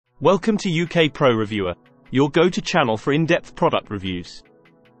Welcome to UK Pro Reviewer, your go-to channel for in-depth product reviews.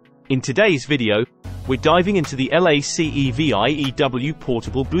 In today's video, we're diving into the LACEVIEW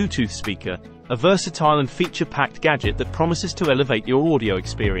portable Bluetooth speaker, a versatile and feature-packed gadget that promises to elevate your audio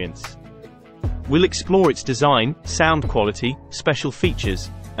experience. We'll explore its design, sound quality, special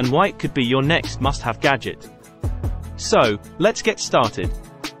features, and why it could be your next must-have gadget. So, let's get started.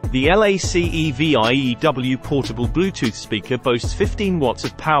 The LACEVIEW portable Bluetooth speaker boasts 15 watts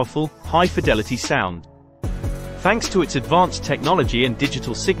of powerful, high-fidelity sound. Thanks to its advanced technology and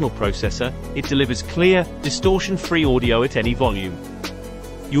digital signal processor, it delivers clear, distortion-free audio at any volume.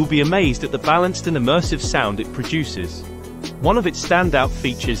 You'll be amazed at the balanced and immersive sound it produces. One of its standout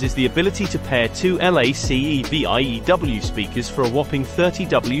features is the ability to pair two LACEVIEW speakers for a whopping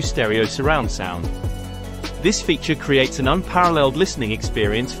 30W stereo surround sound. This feature creates an unparalleled listening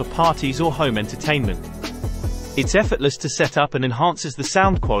experience for parties or home entertainment. It's effortless to set up and enhances the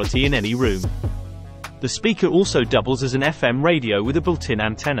sound quality in any room. The speaker also doubles as an FM radio with a built-in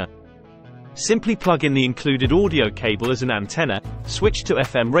antenna. Simply plug in the included audio cable as an antenna, switch to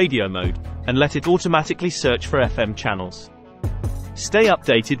FM radio mode, and let it automatically search for FM channels. Stay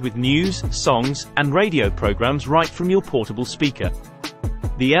updated with news, songs, and radio programs right from your portable speaker.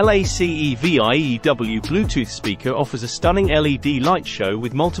 The LACEVIEW Bluetooth speaker offers a stunning LED light show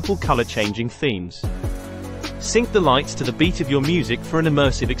with multiple color-changing themes. Sync the lights to the beat of your music for an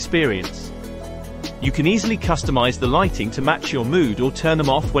immersive experience. You can easily customize the lighting to match your mood or turn them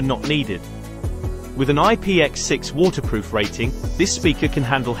off when not needed. With an IPX6 waterproof rating, this speaker can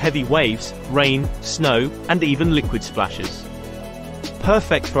handle heavy waves, rain, snow, and even liquid splashes.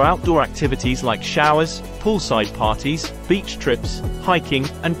 Perfect for outdoor activities like showers, poolside parties, beach trips, hiking,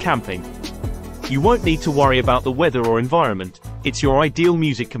 and camping. You won't need to worry about the weather or environment, it's your ideal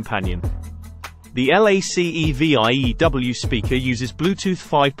music companion. The LACEVIEW speaker uses Bluetooth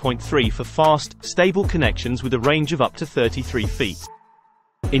 5.3 for fast, stable connections with a range of up to 33 feet.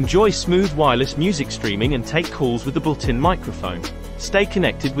 Enjoy smooth wireless music streaming and take calls with the built-in microphone. Stay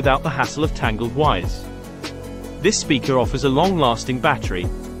connected without the hassle of tangled wires. This speaker offers a long-lasting battery,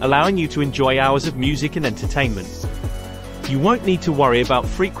 allowing you to enjoy hours of music and entertainment. You won't need to worry about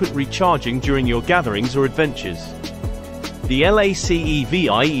frequent recharging during your gatherings or adventures. The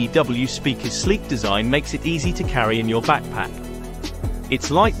LACEVIEW speaker's sleek design makes it easy to carry in your backpack.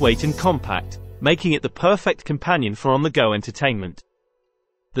 It's lightweight and compact, making it the perfect companion for on-the-go entertainment.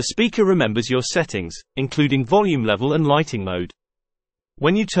 The speaker remembers your settings, including volume level and lighting mode.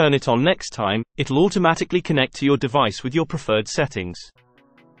 When you turn it on next time, it'll automatically connect to your device with your preferred settings.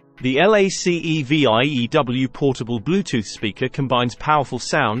 The LACEVIEW portable Bluetooth speaker combines powerful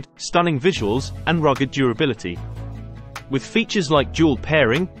sound, stunning visuals, and rugged durability. With features like dual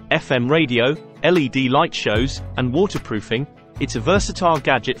pairing, FM radio, LED light shows, and waterproofing, it's a versatile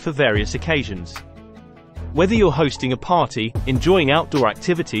gadget for various occasions. Whether you're hosting a party, enjoying outdoor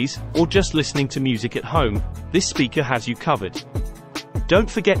activities, or just listening to music at home, this speaker has you covered. Don't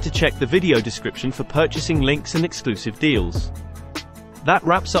forget to check the video description for purchasing links and exclusive deals. That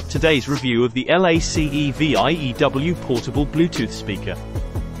wraps up today's review of the LACEVIEW portable Bluetooth speaker.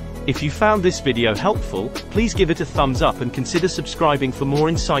 If you found this video helpful, please give it a thumbs up and consider subscribing for more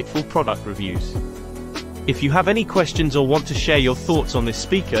insightful product reviews. If you have any questions or want to share your thoughts on this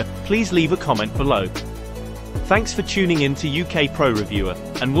speaker, please leave a comment below. Thanks for tuning in to UK Pro Reviewer,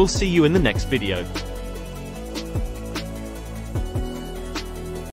 and we'll see you in the next video.